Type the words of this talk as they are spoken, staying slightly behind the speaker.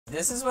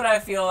This is what I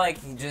feel like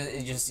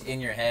just in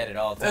your head at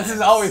all times. This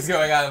is always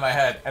going on in my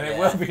head, and it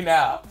will be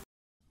now.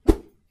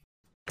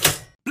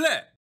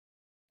 Bleh.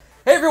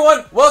 Hey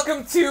everyone,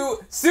 welcome to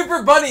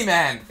Super Bunny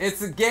Man.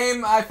 It's a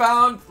game I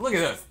found. Look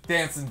at those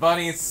dancing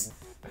bunnies.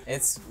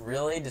 It's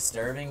really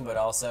disturbing, but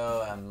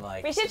also I'm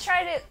like. We should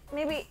try to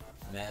maybe.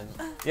 Man.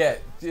 Yeah,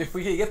 if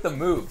we could get the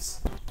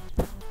moves.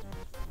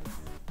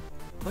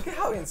 Look at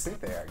how in sync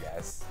they are,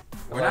 guys.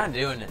 We're not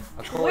doing it.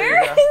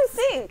 We're in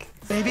sync.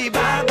 Baby,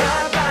 bye,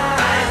 bye,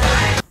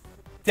 bye.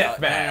 Deathmatch.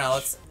 No,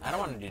 I don't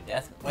want to do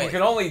death. Wait. We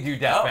can only do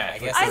deathmatch. I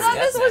guess I thought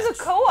this was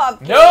a co-op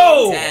game.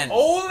 No! 10.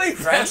 Only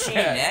Crunchy deathmatch.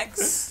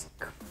 necks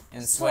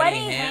and sweaty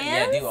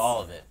hands. Yeah, do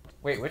all of it.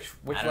 Wait, which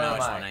one I don't know am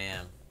which I? one I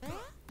am.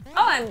 Oh,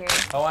 I'm green.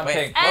 Oh, I'm wait,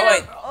 pink. Oh,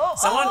 wait.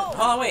 Someone. Oh. Hold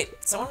on, wait.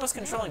 Someone was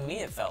controlling me,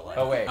 it felt like.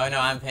 Oh, wait. Oh, no,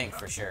 I'm pink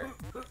for sure.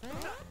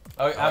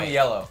 Oh, I'm wait.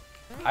 yellow.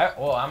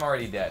 Well, I'm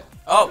already dead.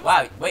 Oh,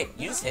 wow. Wait,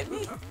 you just hit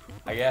me?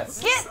 I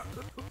guess. Get!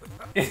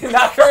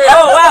 Not correct.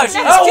 Oh, wow, she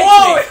just Oh, kicked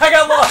whoa! me. I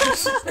got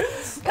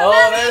launched.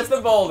 Oh, there's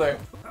the boulder.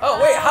 Oh,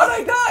 wait, how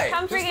did I die?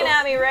 Come freaking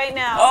at me right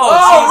now.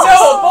 Oh,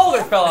 no! A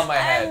boulder fell on my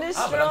head. I'm Oh,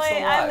 destroying. but I'm still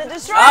alive. I'm the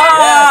destroyer.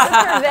 Ah!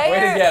 The purveyor. Way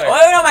to get her.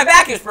 Oh, no, my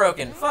back is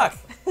broken. Fuck.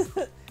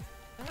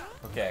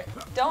 Okay.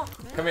 Don't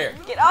Come here.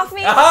 get off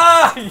me.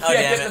 Aha! You Oh, can't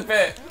damn get it. the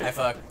pit. I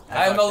fucked.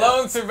 I'm a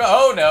lone survivor.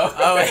 Oh, no.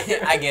 Oh,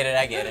 wait. I get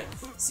it.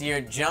 So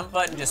your jump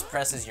button just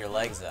presses your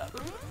legs up.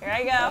 Here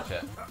I go.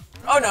 Gotcha.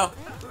 Oh, no.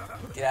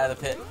 Get out of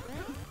the pit.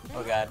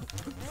 Oh, God.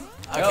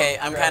 Okay,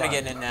 Nope, I'm grab kind of on.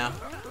 getting it now.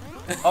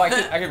 Oh, I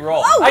can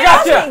roll. Oh, I get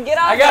off gotcha! me, get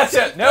off I me.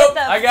 gotcha! Nope, Get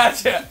the I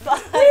gotcha!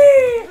 fuck.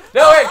 Whee!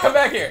 No, wait, come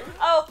back here.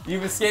 Oh.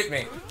 You've escaped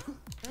me.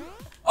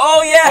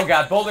 Oh, yeah. Oh,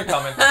 God, boulder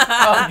coming. Oh,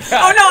 Oh,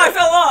 God. no, I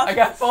fell off. I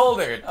got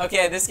bouldered.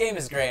 Okay, this game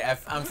is great.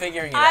 I'm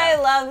figuring it I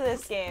out. love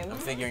this game. I'm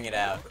figuring it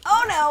out.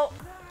 Oh no.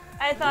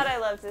 I thought I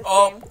loved this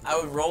Oh, game.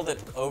 I rolled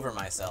it over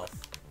myself.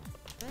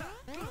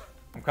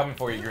 I'm coming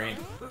for you, Green.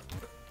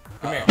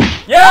 Come here.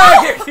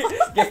 Yeah!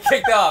 Get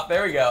kicked off.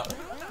 There we go.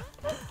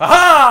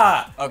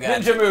 Aha! Oh,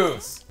 God. Ninja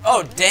moves.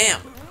 Oh,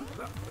 damn.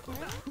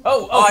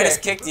 Oh, okay. Oh, I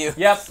just kicked you.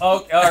 Yep.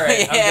 Oh, all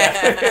right. Yeah.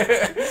 I'm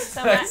dead.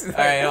 So Nice. All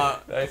right, hold on.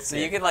 Nice. So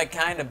you can like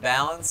kind of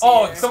balance.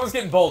 Oh, here. someone's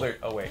getting bouldered.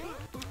 Oh, wait.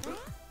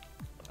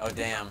 Oh,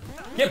 damn.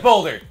 Get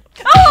bouldered.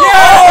 Oh!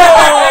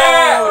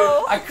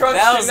 Yeah! I crunched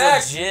That your was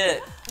neck.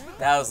 legit.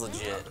 That was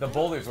legit. The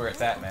boulder's where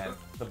it's at, man.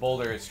 The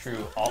boulder is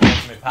true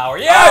ultimate power.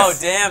 Yes!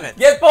 Oh, damn it.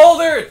 Get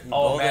bouldered! You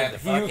Oh, bouldered man. the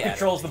He fuck who out of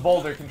controls me. the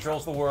boulder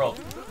controls the world.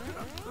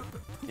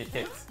 Get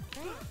kicked.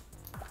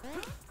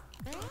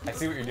 I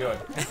see what you're doing.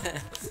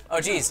 Oh,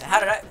 jeez. How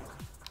did I?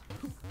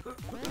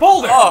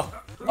 Boulder! Oh.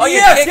 Oh, you're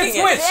yes, kicking get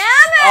it. switched!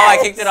 Damn it! Oh, I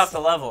kicked it off the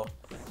level.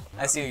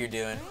 I see what you're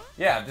doing.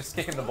 Yeah, I'm just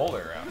kicking the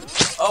boulder around.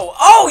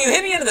 Oh, you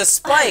hit me into the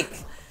spike.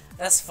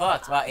 That's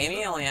fucked. Wow,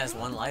 Amy only has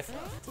 1 life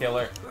left.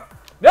 Killer.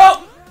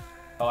 No!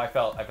 Oh, I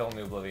fell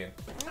into oblivion.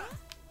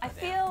 I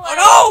feel like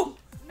Oh,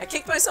 no! I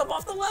kicked myself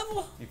off the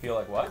level. You feel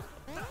like what?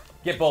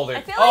 Get bouldered.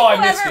 I feel Oh, like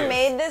I missed whoever you.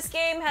 made this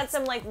game had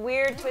some like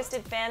weird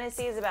twisted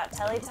fantasies about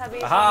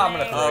Teletubbies Aha, I'm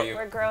when gonna throw they you.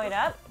 were growing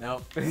up.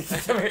 Nope. Come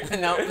here.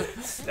 Nope.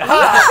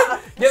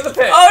 Ah! Get the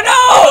pit. Oh, no!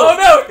 Oh,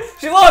 no!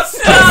 She lost!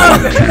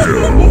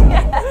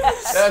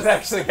 That was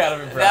actually kind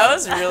of impressive. That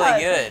was really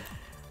good.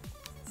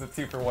 It's a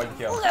 2-for-1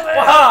 kill. Look at it.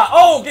 Aha!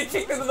 Oh, get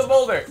kicked into the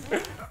boulder.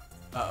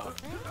 Uh-oh.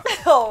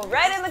 Oh,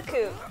 right in the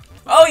coop.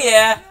 Oh,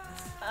 yeah.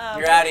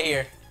 You're out of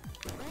here.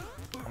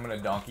 I'm gonna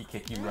donkey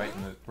kick you right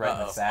in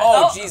the sack.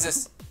 Oh, Oh.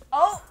 Jesus.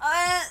 Oh,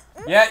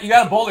 Yeah, you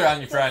got a boulder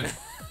on you, friend.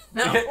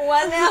 No.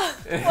 what now?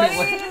 What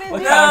are you gonna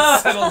Look do? how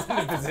it settles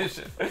into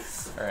position.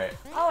 All right.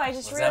 Oh, I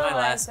just Was that my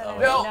last- realized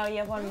that. oh, no. No, you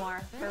have one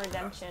more for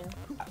redemption.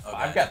 Okay.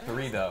 I've got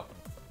 3 though.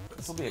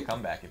 This will be a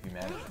comeback if you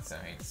manage it,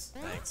 thanks.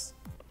 Thanks.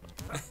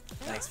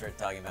 Thanks for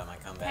talking about my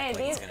comeback. Hey,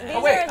 like it's these- gonna these Oh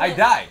happen. wait, are I the-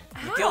 died.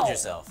 You killed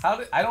yourself. How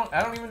did I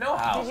don't even know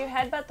how. Did you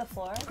headbutt the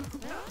floor?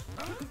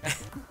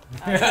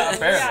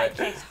 Apparently. You got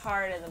kicked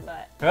hard in the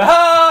butt.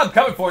 Ah, I'm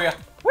coming for you.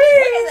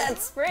 Look at that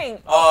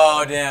spring.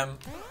 Oh, damn.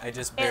 I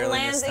just barely It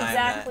lands mistimed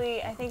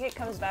exactly. I think it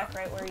comes back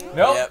right where you. that.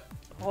 Nope. Yep.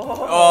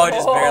 Oh, I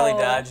just barely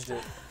dodged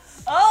it.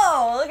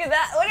 Oh, look at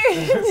that! What are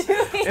you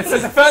doing? It's a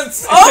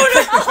defense. Oh, It's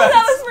a no. quick Oh, that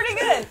defense. was pretty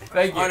good.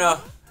 Thank you. Oh, no.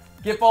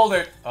 Get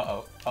bouldered.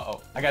 Uh-oh.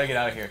 Uh-oh. I gotta get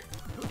out of here.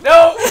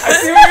 No! I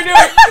see what you're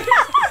doing!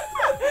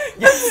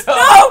 Yes, No!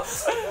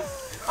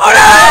 Oh,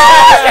 no!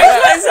 I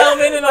kicked myself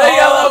into the The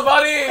yellow hole.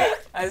 buddy!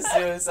 I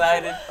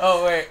suicided.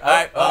 Oh, wait. All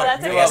right. Oh,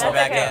 that's I okay, guess that's I'm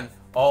back okay. in.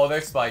 Oh,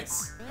 there's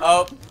spikes.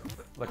 Oh.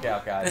 Look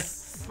out,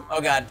 guys.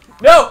 Oh, God.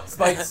 No!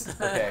 Spikes.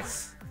 Okay.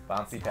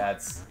 Bouncy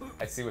pads.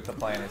 I see what the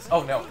plan is.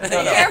 Oh, no. No,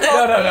 no. Careful.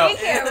 No, no, no. Be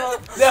careful.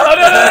 No, no,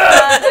 no, no,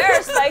 no. There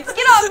are spikes.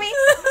 Get off me.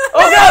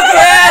 Oh, God!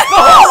 Yeah.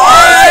 Oh,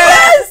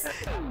 yes!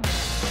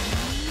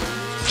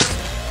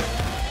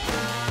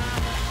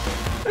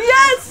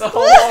 Yes. The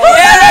whole Yeah,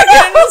 I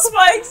get into the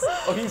spikes.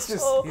 Oh, he's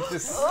just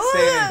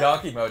staying in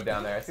donkey mode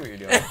down there. I see what you're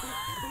doing.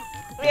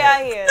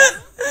 Yeah, he is.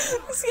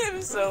 This game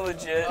is so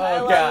legit. Oh, I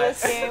love God.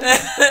 this game.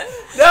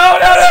 No,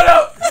 no, no,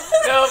 no!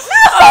 No!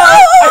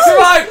 I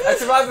survived! I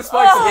survived the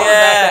spikes and Oh. going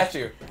Yeah. back at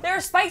you. There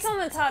are spikes on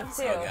the top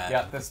too. Oh, God.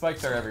 Yeah, the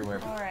spikes are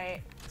everywhere. All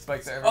right. Spikes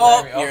spikes are Oh,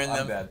 everywhere. you're in I'm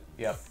them. dead.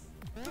 Yep.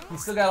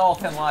 He's still got all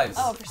 10 lives.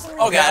 Oh, for some reason.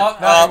 Oh god.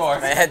 Oh, not anymore.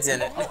 My head's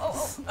in it.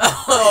 Oh.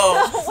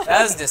 Oh,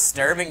 that was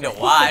disturbing to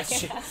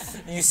watch.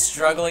 You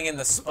struggling in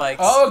the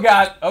spikes. Oh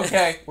god.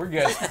 Okay, we're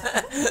good.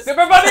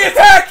 Super bunny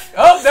attack!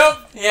 Oh no.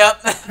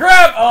 Yep.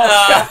 Grab! Oh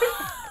god.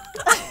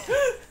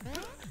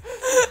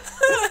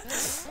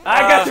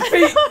 I got your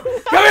feet.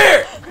 Come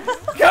here.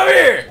 Come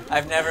here.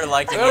 I've never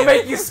liked a It'll game.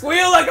 make you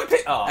squeal like a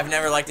pig. Oh. I've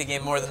never liked a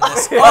game more than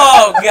this.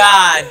 Oh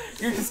god.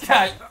 You just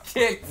got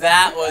kicked.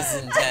 That was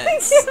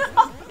intense.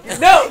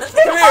 No!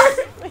 Come here!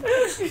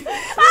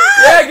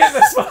 Yeah, get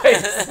the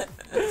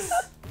spikes!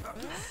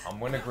 I'm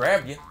gonna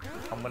grab you.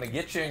 I'm gonna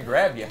get you and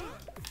grab you.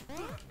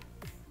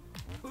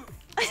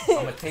 I'm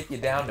gonna take you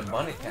down to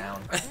Bunny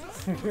Town.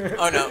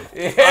 Oh no.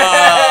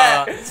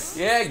 Yeah!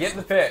 Yeah, get in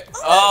the pit.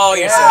 Oh,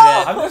 you're so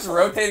Yeah. dead. I'm just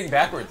rotating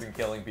backwards and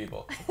killing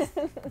people.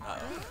 Kinda-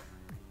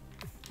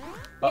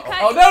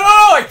 Oh,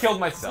 no, I killed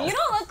myself. You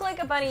don't look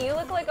like a bunny. You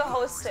look like a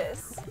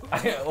hostess.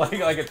 like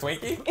a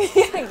Twinkie?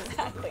 Yeah,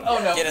 exactly. Oh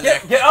no. Get in there.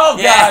 Oh god!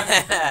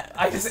 Yeah.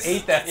 I just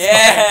ate that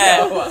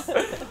Yeah.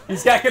 spike.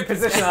 He's got good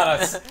position on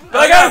us. But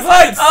I got his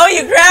legs! Oh,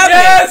 you grabbed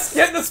Yes!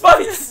 Get the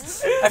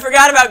spikes! it! I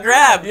forgot about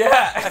grab.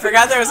 Yeah. I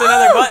forgot there was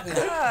another button.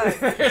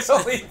 There's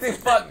only 2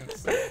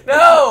 buttons.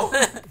 No!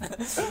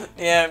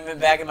 Yeah, I'm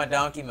back in my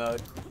donkey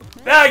mode.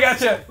 Ah, I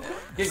gotcha!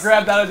 Get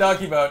grabbed out of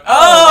donkey mode.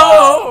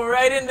 Oh,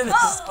 right into the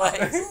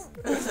spikes.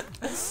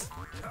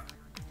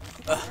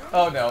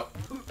 Oh no.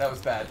 That was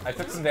bad. I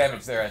took some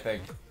damage there, I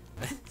think.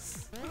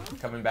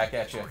 Coming back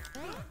at you.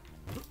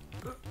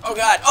 Oh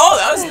god. Oh,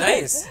 that was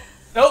nice.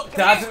 Nope,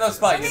 dodging those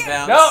spikes. Good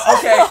bounce. No,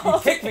 okay, you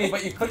kicked me,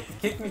 but you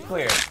kicked me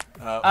clear.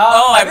 Oh,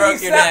 I I think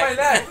broke you your snapped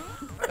neck.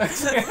 my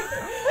neck.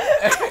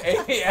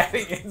 Amy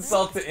adding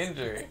insult to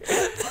injury.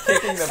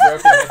 Kicking the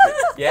broken neck.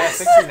 Yeah,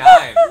 69.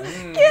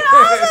 Get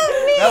off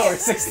of me! No, we're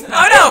 69.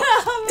 Oh no!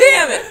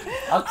 Damn it!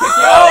 I'll kick you.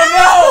 Oh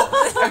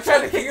no! I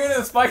tried to kick you into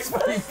the spikes,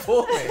 but you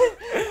pulled me.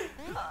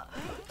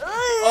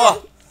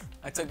 Oh,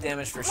 I took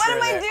damage for What sure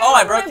am I there. doing Oh,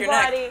 I with broke my your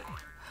neck.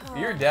 body?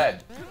 You're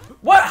dead.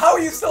 What? How are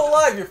you still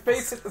alive? Your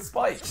face hit the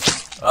spike.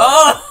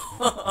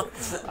 Oh!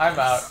 I'm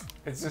out.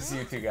 It's just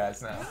you 2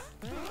 guys now.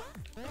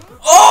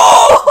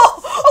 Oh!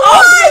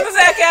 Oh, get the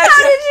Zach at How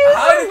you. did you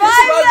How did you survive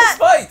survive that?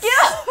 the spikes?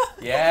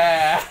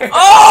 Yeah. Yeah.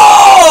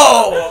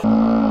 Oh!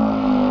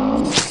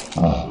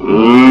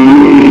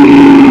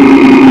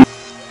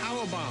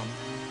 Powerbomb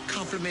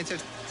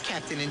complimented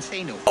Captain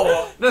Insano.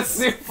 The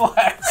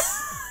suplex.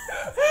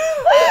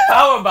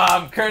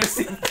 Powerbomb,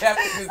 courtesy of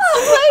Captain Insano.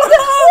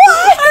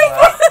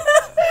 Wow.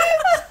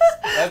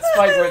 That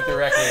spike went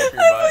directly up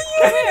your butt.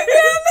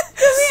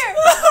 Come here.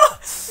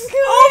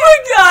 Oh my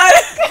god!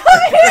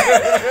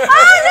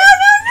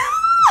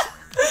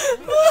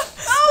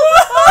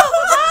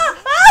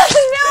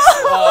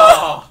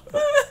 Oh.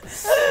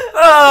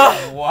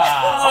 Oh,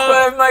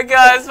 Wow. oh my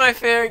god, it's my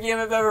favorite game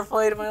I've ever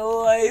played in my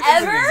life. It's a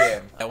Ever?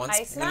 good game. Once,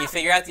 Ice when you Nut?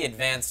 figure out the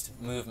advanced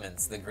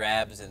movements, the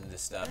grabs and the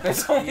stuff.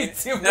 There's only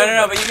 2.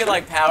 No, but you could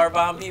like power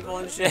bomb people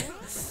and shit.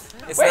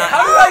 It's Wait, not.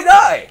 how did I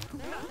die?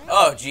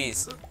 Oh,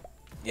 jeez.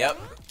 Yep.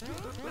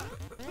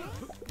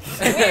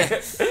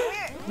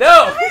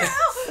 No.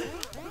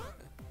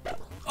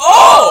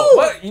 Oh!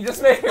 What? You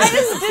just made her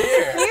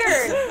disappear.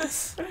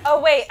 Weird. Oh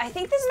wait, I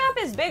think this map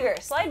is bigger.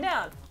 Slide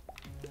down.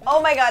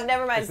 Oh my god,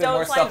 never mind. Is there Don't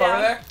more slide stuff down.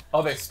 over there?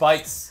 Oh, there's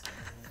spikes.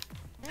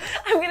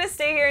 I'm gonna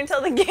stay here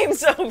until the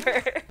game's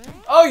over.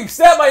 Oh, you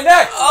stabbed my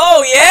neck.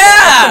 Oh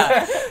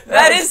yeah!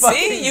 That was is, fucking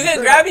see? You can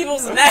brutal. grab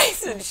people's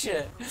necks and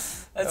shit. That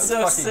That's was so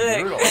fucking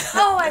sick. brutal.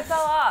 Oh, I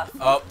fell off.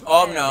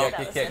 Oh no. Yeah, That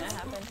was kick. gonna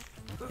happen.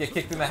 Get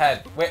kicked in the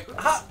head. Wait,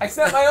 I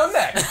snapped my own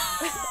neck.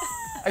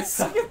 I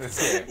suck at this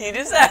game. You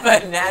just have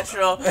a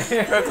natural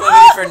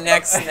proclivity for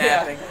neck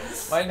snapping. Yeah.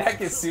 My neck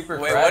is super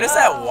Wait, fragile. what is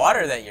that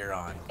water that you're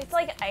on? It's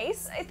like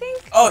ice, I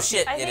think. Oh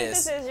shit, I it think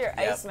is. this is your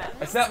Yep. ice map.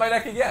 I snapped my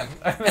neck again.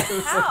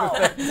 How?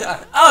 All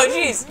Oh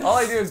jeez.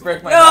 I do is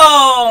break my neck.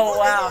 No!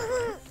 Wow.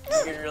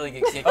 You could really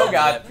get kicked Oh into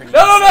god. that pretty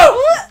No, no,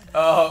 easily. no!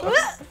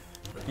 Oh.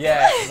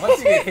 Yeah, once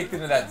you get kicked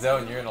into that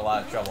zone, you're in a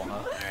lot of trouble, huh?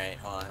 Alright,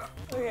 hold on.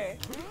 Okay.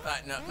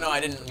 No, I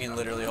didn't mean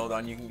literally. Hold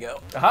on, you can go.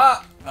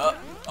 Aha! Oh,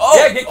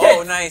 Yeah, get oh,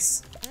 kicked.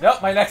 nice.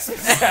 Nope, my neck's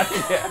snapped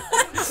again.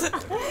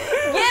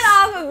 Get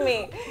off of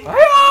me.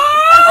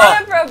 Ah!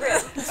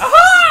 Inappropriate.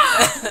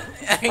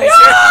 Are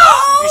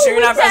you sure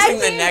you're not pressing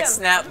the Tagging neck him.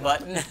 snap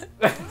button? There's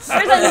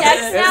a neck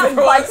snap there one?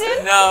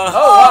 button. No.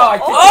 Oh, wow, I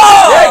kicked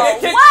Oh! Yeah,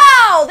 get kicked.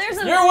 Wow, there's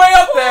a You're way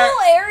up there.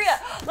 whole area.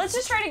 Let's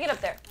just try to get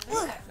up there.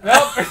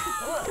 Nope.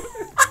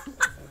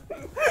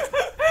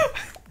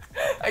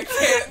 I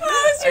can't.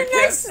 Why is your I neck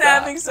can't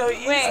snapping stop. so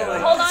easily? Wait,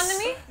 hold on to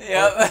me.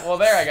 Yep. Well,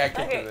 there I got kicked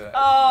Okay. into that.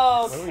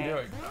 Oh, What are we okay.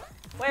 doing?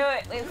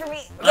 Wait for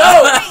me.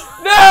 No!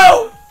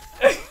 No!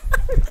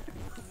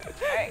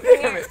 Alright,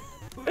 come Damn here. it.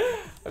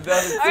 I'm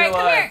down to 2 Alright,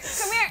 come here.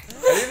 lives. Come here.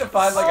 I need to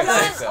find like Hold a on,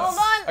 safe zone. hold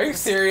on. Are you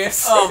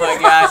serious? Oh my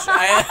gosh.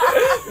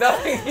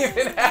 Nothing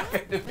even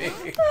happened to me.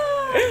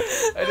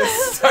 I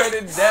just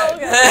started dead.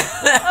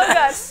 Oh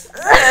god.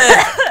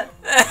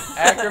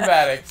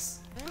 Acrobatics.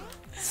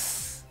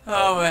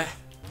 Oh man.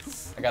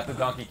 I I got the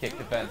donkey kick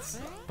defense.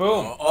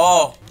 Boom.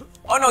 Oh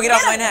no, get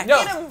off my neck.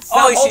 No, Get him. stop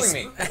Oh, holding she's-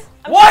 me.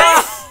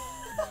 What?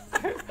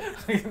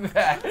 Look at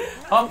that.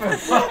 Up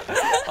and down.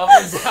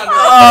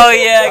 Oh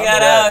yeah, I I'm got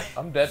dead. out.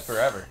 I'm dead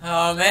forever.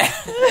 Oh man.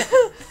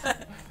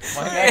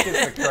 My neck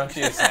is the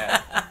crunchiest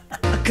neck.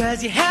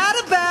 Cause you had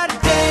a bad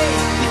day,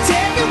 you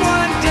take it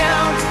one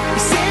down, you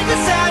sing a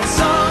sad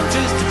song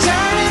just to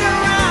turn it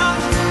around.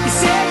 You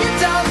say you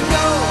don't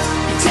know,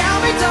 you tell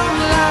me don't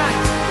lie,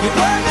 you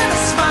work at a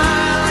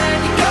smile and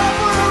you go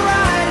for a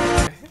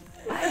ride.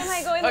 Why am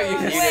I going Oh, the you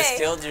wrong You way? just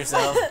killed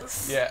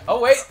yourself. Yeah. Oh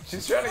wait,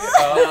 she's trying to get.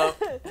 No.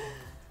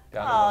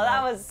 Down Oh, to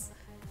that the was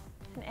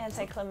an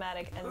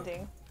anticlimactic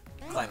ending.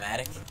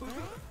 Climatic.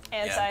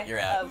 Anti you're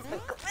out. of the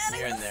climatic.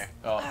 You're in there.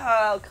 Oh,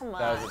 Oh, come on.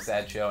 that was a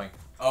sad showing.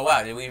 Oh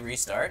wow, did we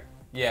restart?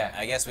 Yeah.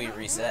 I guess we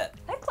reset.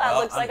 That cloud Oh,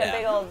 looks I'm like down. a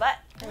big old butt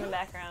in the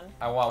background.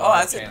 I want Oh, one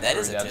that's chance that for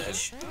is a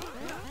redemption.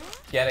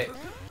 tush. Get it.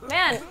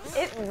 Man,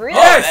 it really.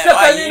 Yeah, that- stepped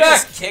wow, on you your neck.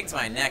 just kicked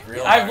my neck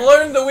real I've hard.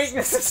 learned the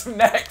weaknesses of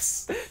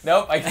necks.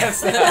 Nope, I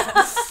guess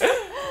not.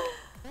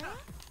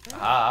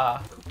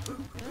 Ah.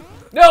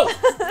 No!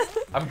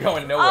 I'm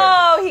going nowhere.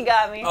 Oh, he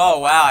got me. Oh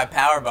wow, I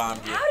power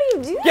bombed you. How do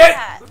you do Get-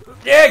 that?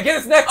 Yeah, get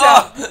his neck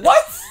down. Oh.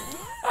 What?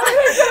 How did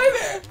I die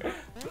there?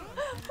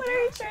 What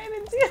are you trying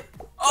to do?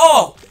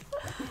 Oh!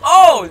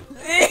 Oh!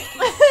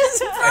 It's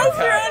broke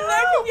your own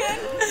neck again.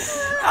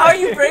 How are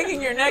you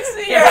breaking your neck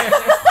here?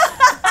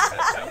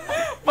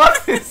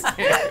 Fuck this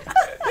game.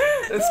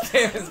 This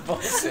game is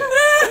bullshit.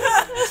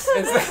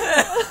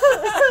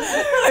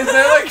 Is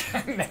there like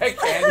a neck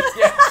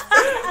handicap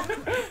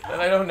that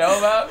I don't know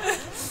about?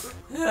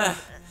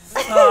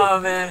 Oh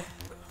man.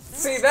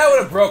 See, that would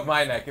have broke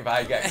my neck if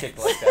I got kicked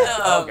like that.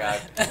 Oh, Oh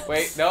god.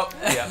 Wait, nope.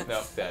 Yeah,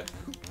 nope, dead.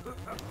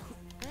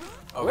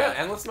 Oh We're in god.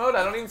 endless mode?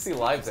 I don't even see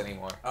lives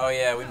anymore. Oh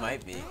yeah, we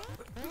might be.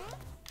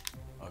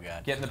 Oh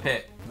god. Get in the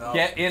pit. No.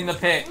 Get in the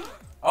pit.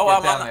 Oh, Get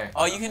I'm down on there.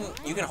 Oh, you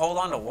can hold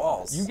on to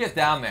walls. You get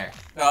down there.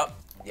 Oh,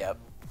 yep.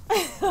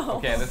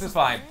 Okay, this is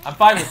fine. I'm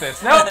fine with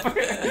this. Nope.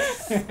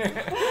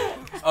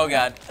 Oh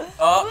god.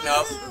 Oh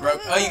no. Broke.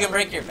 Oh, you can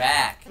break your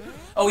back.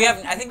 Oh,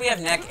 I think we have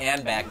neck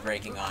and back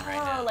breaking on right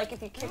now. Oh, like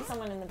if you kick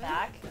someone in the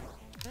back.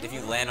 If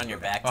you land on your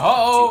back too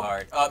Oh.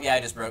 hard. Oh yeah, I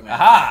just broke my.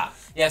 Aha!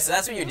 Yeah, so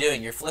that's what you're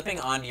doing. You're flipping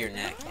onto your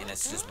neck, and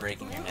it's just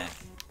breaking your neck.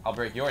 I'll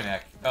break your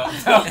neck. Oh,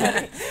 no.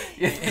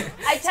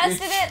 I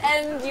tested it,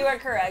 and you are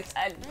correct.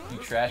 You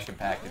trash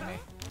compacted me.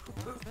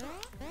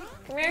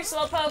 Come here,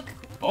 slowpoke.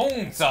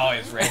 Boom! Saw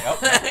his ray. Oh.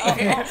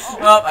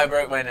 Oh, I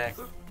broke my neck.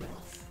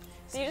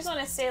 So you just want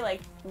to stay like.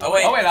 Oh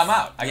wait. Oh wait, I'm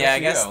out. I Yeah, I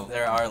guess guess you go.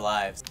 there are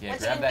lives. Yeah, What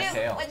you grab gonna that do?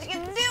 tail. What you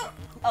gonna do?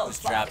 Oh,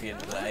 Just fuck. drop you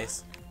into the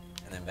ice,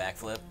 and then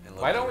backflip. And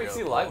Why don't we real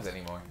see cool. lives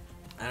anymore?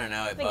 I don't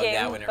know. It The bugged game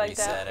out when it bugged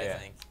reset. out. Yeah. I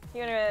think. You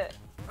wanna.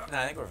 No,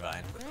 I think we're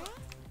fine.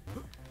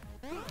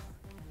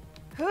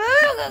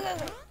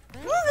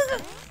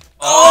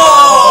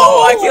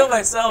 Oh! I killed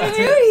myself. Did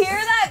you hear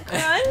that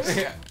crunch?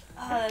 Yeah.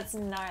 Oh, that's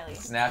gnarly.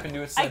 Snap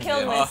into a I Slim killed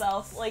Jim.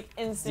 myself like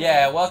instantly.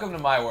 Yeah, welcome to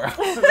my world.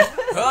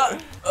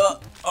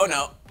 Oh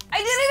no. I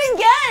did it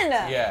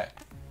again. Yeah.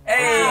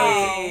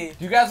 Hey.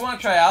 Do you guys want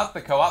to try out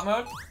the co-op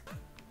mode?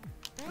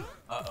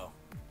 Uh oh.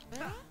 Uh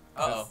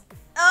oh.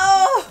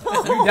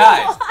 Oh. You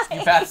died.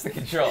 You passed the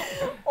control.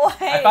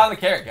 Wait. I found the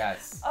carrot,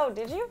 guys. Oh,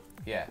 did you?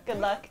 Yeah. Good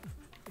luck.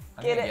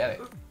 I'm Get gonna it. get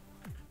it.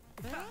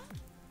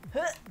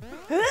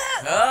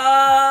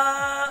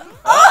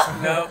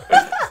 No.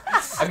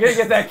 I'm gonna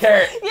get that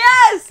carrot.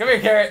 Yes. Come here,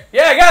 carrot.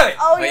 Yeah, I got it.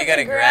 Oh, But you have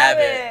gotta to grab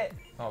grab it.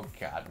 Oh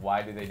god,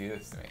 why did they do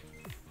this to me?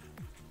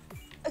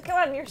 Oh, come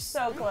on, you're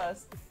so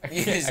close.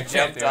 You just I can't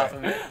jumped do off it.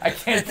 of it. I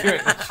can't do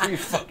it. The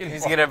tree's fucking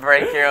He's blocked. gonna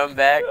break your own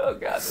back. Oh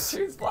god, the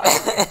tree's blocked.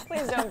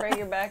 Please don't break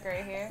your back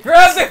right here.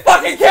 Grab the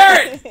fucking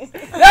carrot!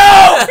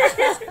 No!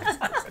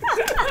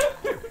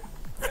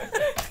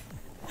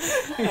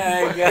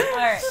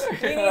 Alright,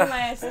 do you need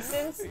my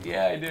assistance?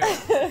 Yeah, I do.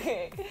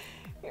 Okay,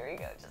 here we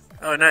go. Just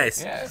Oh,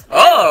 nice. Yeah.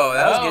 Oh,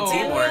 that was Oh. good fan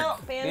teamwork. wheel,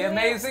 fan The wheel.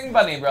 Amazing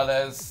Bunny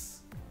Brothers.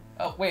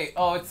 Oh wait,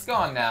 oh it's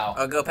gone now.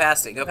 Oh, go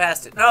past it. Go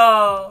past it.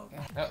 No.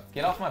 No,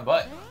 get off my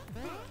butt.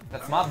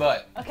 That's my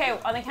butt. Okay,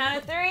 on the count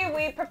of 3,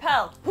 we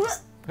propel.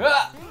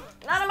 Ah!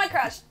 Not on my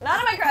crotch. Not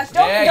on my crotch.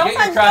 Don't Yeah, don't get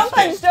your punch. crotch Don't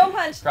punch. kicked. Don't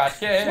punch. Crotch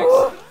kicks.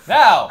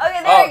 Now! Okay,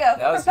 there Oh, we go.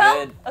 that was propel.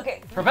 good.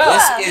 Okay. Propel.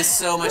 This is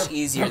so much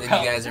easier than you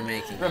guys are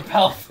making.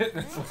 Repel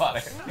fitness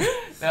water.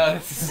 No,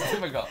 this is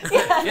difficult.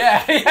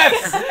 Yeah,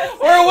 yes!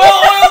 We're a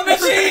well-oiled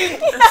machine!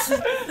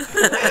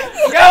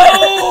 Go!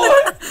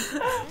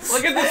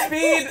 Look at the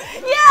speed!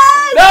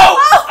 Yes! No!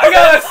 Oh! I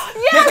got us!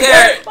 Yes! Get the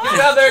carrot! Get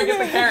down there and get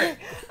the carrot!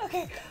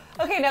 Okay.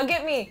 Okay, now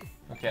get me.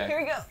 Here Okay.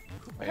 we go.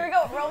 Wait, Here we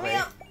go. Roll me wait.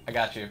 up. I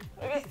got you.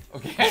 Okay.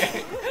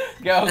 Okay.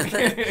 Go.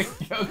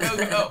 Go, go,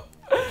 go.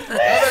 Go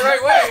the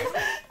right way.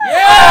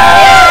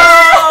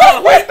 Yeah!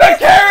 With the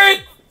carrot!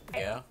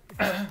 Yeah.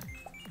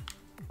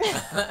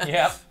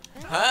 Yep.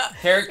 Huh?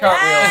 Carrot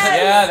cartwheels. Yes!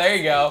 Yeah, there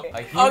you go.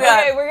 Like, Oh, God.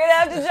 Okay, we're gonna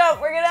have to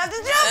jump. We're gonna have to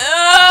jump.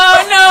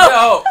 Oh no!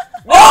 No!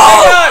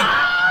 Oh my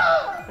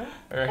god!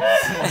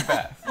 Alright, come on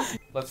back.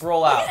 Let's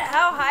roll out.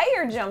 How high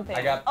you're jumping?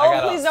 I got oh,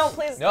 us. please don't,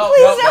 please. No,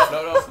 please no, don't.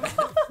 no, no,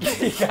 no.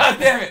 God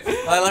damn it!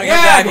 Let me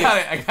Yeah, grab you.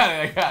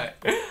 I got it.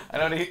 I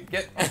don't need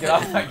get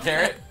off my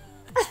carrot.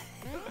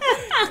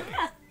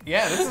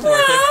 Yeah, this is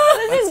working.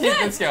 Let's keep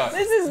this going.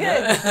 This is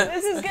good.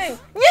 This is good.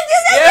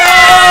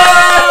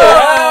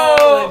 Yeah!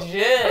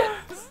 Legit.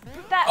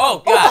 That,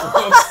 Oh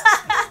God.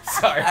 Oops.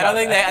 Sorry. I don't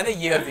think I think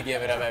you have to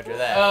give it up after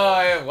that.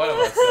 Oh, yeah, one of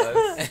us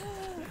does.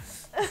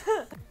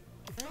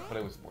 But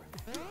it was worth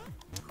it.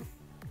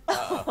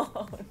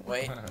 Uh-oh.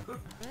 Wait.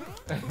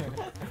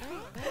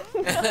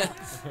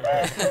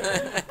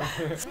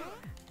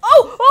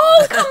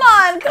 oh, come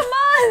on.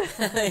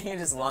 You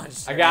just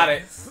launched. I got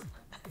it.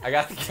 I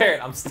got the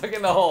carrot. I'm stuck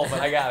in the hole, but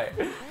I got it.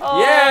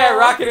 Oh. Yeah,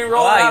 rocket and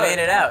roll. Wow, out you of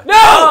made it out.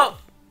 No!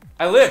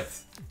 I lived.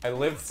 I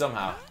lived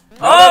somehow.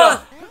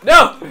 Oh!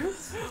 No!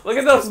 Look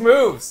at those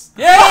moves.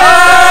 Yeah!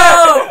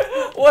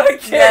 Oh! What a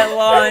kick! That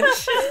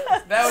launch.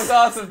 That was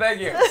awesome.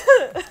 Thank you.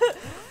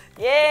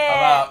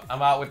 Yeah.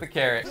 I'm out with the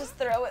carrot. Just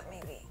throw it,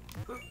 maybe.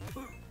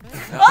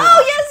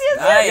 Oh, yes.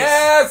 Nice.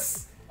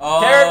 Yes! Oh.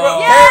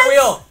 Carrot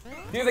wheel.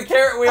 Do the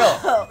carrot wheel.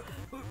 Oh.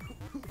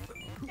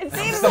 It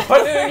seems Stop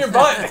putting it in your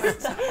butt.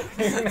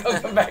 No,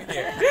 come back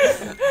here.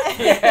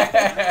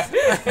 Yeah.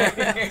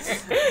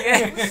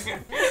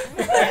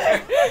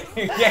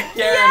 You get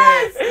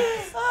carroted.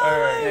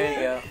 Alright. There you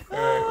go.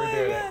 Alright, we're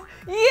doing it.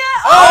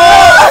 Yeah.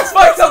 Oh! That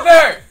spike's up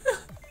there!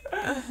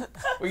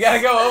 We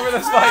gotta go over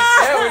the spike.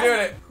 Yeah, we're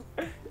doing it.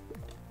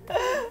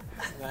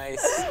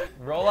 Nice.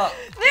 Roll up.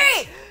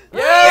 3.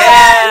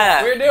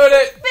 Yeah! We're doing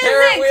it.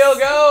 Carrot wheel,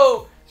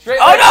 go. Straight.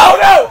 Oh,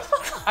 no!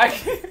 I.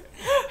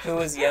 Who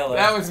was yellow?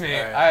 That was me.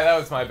 All right. That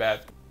was my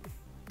bad.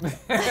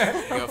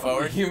 Go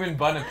forward. Human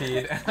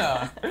bunipede.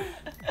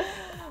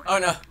 Oh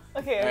no.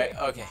 Okay. All right.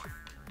 Okay.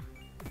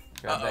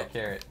 Grab that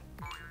carrot.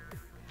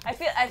 I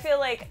feel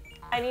like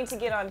I need to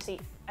get on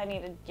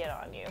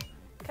you.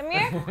 Come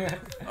here.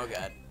 Oh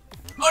God.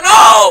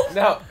 Oh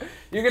no! No,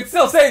 you can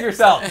still save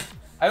yourself.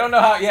 I don't know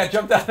how. Yeah,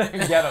 jump down there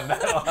and get him.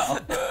 That'll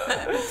help.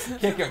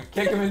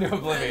 Kick him into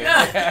oblivion.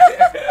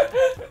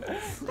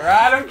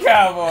 Ride him,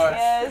 cowboy.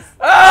 Yes.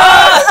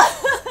 Ah!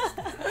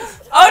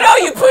 Oh no!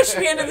 You pushed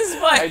me into the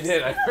spike. I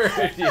did. I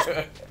heard you.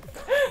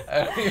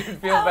 I don't even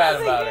feel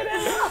bad about it.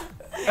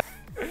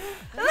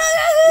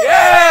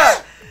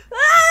 Yeah!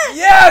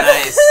 Yes!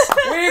 Nice.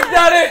 We've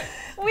done it.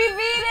 We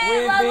beat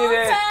it. We Level beat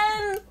it.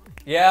 10.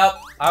 Yep.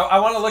 I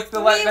want to look at the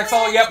We next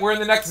level. Yep, we're in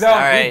the next zone. All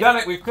right. We've done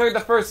it. We've cleared the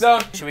first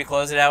zone. Should we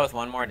close it out with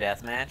one more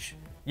death match?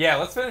 Yeah,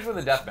 let's finish with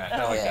a death match.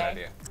 I like Okay. that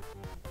idea.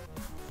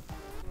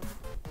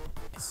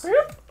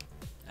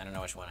 I don't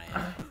know which one I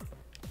am.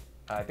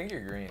 I think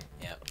you're green.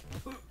 Yep.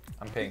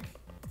 I'm pink.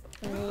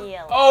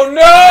 Yellow. Oh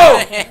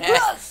no!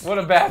 What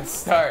a bad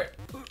start.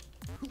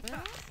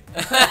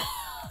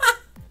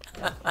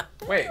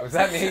 Wait, was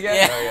that me again?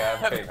 Yeah. Oh yeah,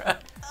 I'm pink.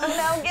 Oh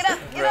no, get up,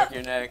 get Broke up.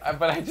 your neck.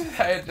 But I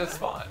had just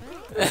spawned.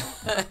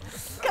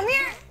 Come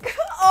here.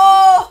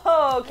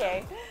 Oh,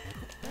 okay.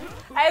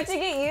 I have to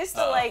get used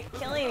to like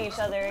killing each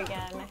other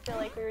again. I feel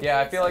like we were. Yeah,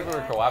 I doing feel like we so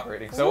were bad.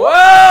 cooperating. So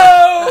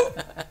whoa!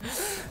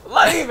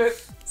 Leave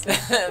it.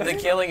 The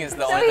killing is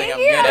the So only thing I'm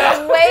you good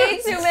have at. way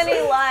too many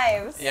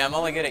lives. Yeah, I'm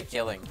only good at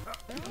killing.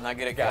 I'm not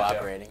good at Gotcha.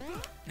 cooperating.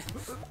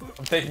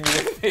 I'm taking you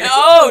to the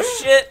Oh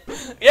shit!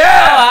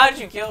 Yeah! Oh, how'd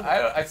you kill me?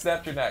 I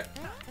snapped your neck.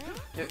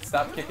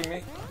 Stop kicking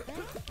me.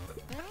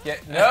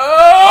 No!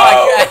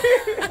 Oh,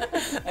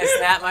 I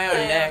snapped my own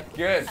neck.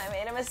 Good. I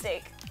made a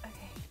mistake.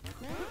 Okay.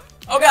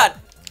 Oh god!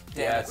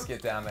 Damn Yes,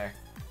 get down there.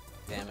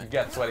 Damn You it.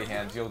 got sweaty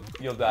hands.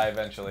 You'll die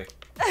eventually.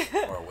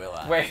 Or will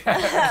I? Wait.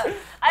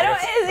 I don't.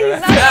 guess-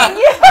 He's not getting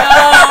you.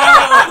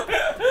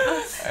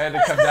 I had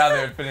to come down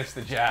there and finish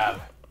the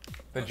jab.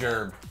 The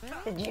gerb.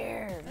 The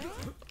germ.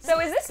 So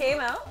is this game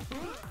out?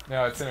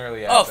 No, it's an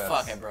early Oh access.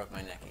 fuck! I broke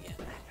my neck again.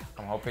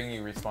 I'm hoping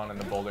you respawn and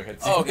the boulder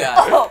hits Oh you.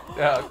 god! Oh.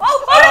 Yeah.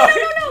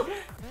 Oh, no.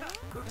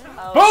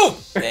 Oh. Boom!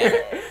 Damn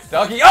it.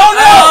 Doggy. Oh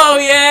no! Oh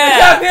The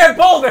yeah! goddamn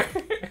boulder!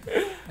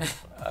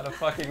 Out of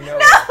fucking nowhere.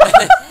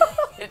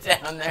 Get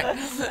down there.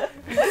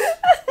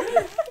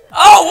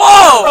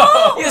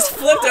 Oh whoa! You just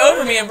flipped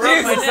over me and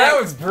broke my Jesus, neck.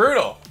 that was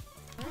brutal.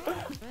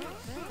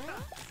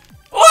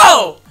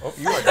 Whoa! Oh,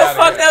 you are The down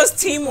fuck? again. That was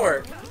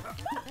teamwork.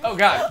 Oh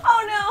god.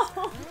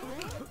 Oh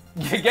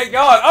Get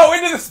going. Oh,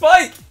 into the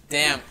spike.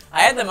 Damn.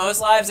 I had the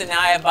most lives and now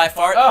I have by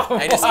far. Oh,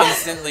 I just wow.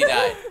 instantly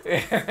died.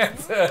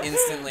 That's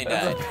Instantly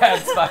that's died. a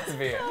bad spot to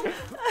be in.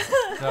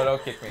 No,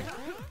 don't kick me.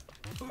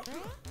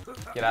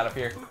 Get out of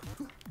here.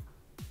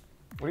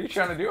 What are you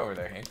trying to do over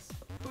there, Hanks?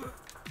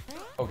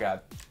 Oh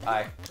god.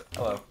 Hi.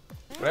 Hello.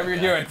 Whatever you're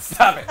doing,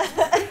 stop it.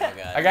 Oh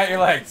god. I got your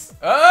legs.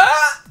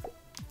 Ah!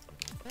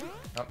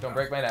 No, don't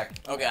break my neck.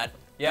 Oh god.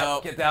 Yeah,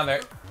 No. get down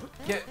there.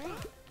 Get.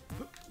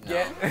 No,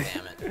 Get.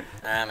 damn it.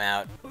 I'm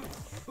out.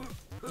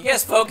 You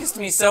guys focused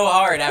me so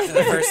hard after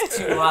the first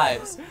 2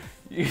 lives.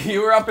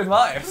 You were up in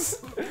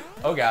lives.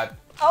 Oh god.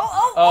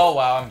 Oh. Oh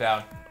wow, I'm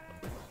down.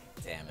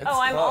 Damn it. It's Oh,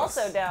 I'm close.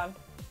 also down.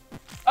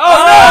 Oh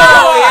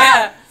Oh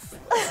yeah!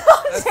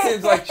 no! That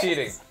seems like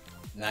cheating.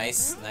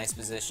 Nice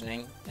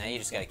positioning. Now you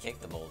just gotta kick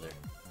the boulder.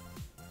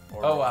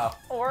 Oh wow.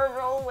 Or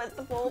roll with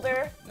the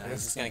boulder. No,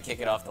 he's just gonna kick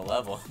it off the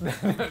level.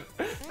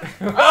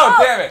 Oh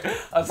damn it!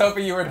 I was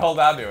hoping you would hold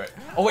on to it.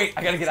 Oh wait,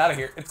 I gotta get out of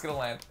here. It's gonna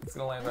land. It's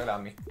gonna land right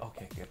on me.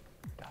 Okay, good.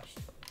 Gosh.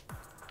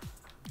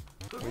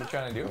 What are you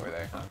trying to do over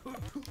there, huh?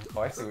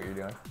 Oh, I see what you're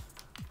doing.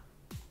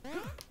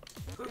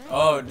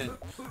 Oh,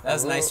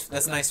 that's nice.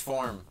 That's nice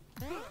form.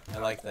 I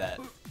like that.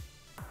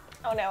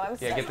 Oh no, I'm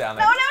stuck. Yeah, get down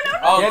there. No.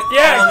 Oh,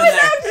 Yeah. I'm in there.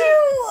 Without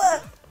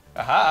you!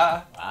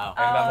 Aha! Wow.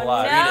 And I'm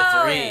alive.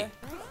 no. 3 to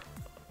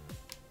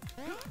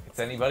 3. It's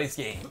anybody's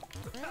game.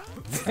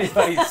 It's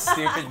anybody's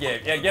stupid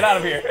game. Yeah, get out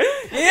of here.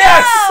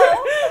 Yes!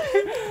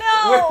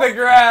 No! With the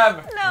grab.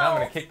 No. Now I'm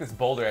gonna kick this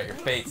boulder at your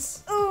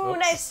face. Ooh, Oops.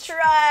 nice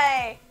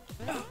try.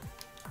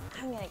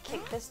 I'm gonna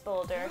kick this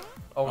boulder.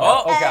 Oh no!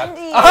 Oh. Oh god! And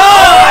you.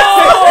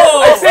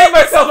 Oh! I saved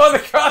myself on the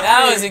cross.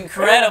 That was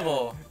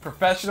incredible.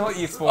 Professional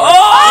esports.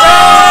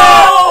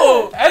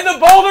 Oh! And the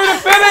boulder to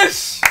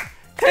finish.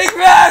 Take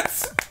that.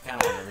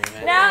 Kind of want to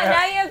rematch.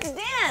 Now you have to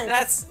dance.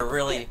 That's a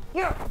really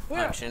Yeah.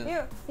 function.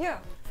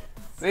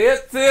 See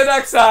you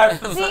next time.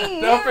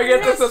 See Don't you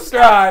forget to next-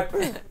 subscribe.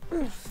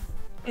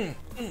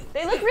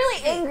 They look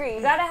really angry.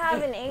 You gotta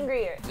have an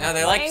angrier. No,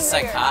 they're like Angrier.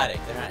 psychotic.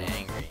 They're not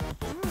angry.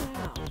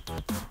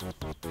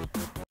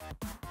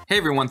 Hey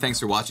everyone, thanks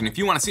for watching. If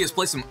you want to see us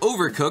play some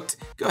Overcooked,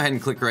 go ahead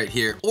and click right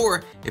here.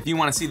 Or if you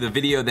want to see the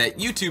video that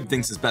YouTube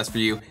thinks is best for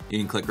you, you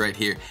can click right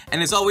here.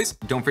 And as always,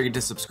 don't forget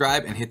to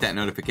subscribe and hit that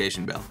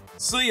notification bell.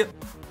 See ya!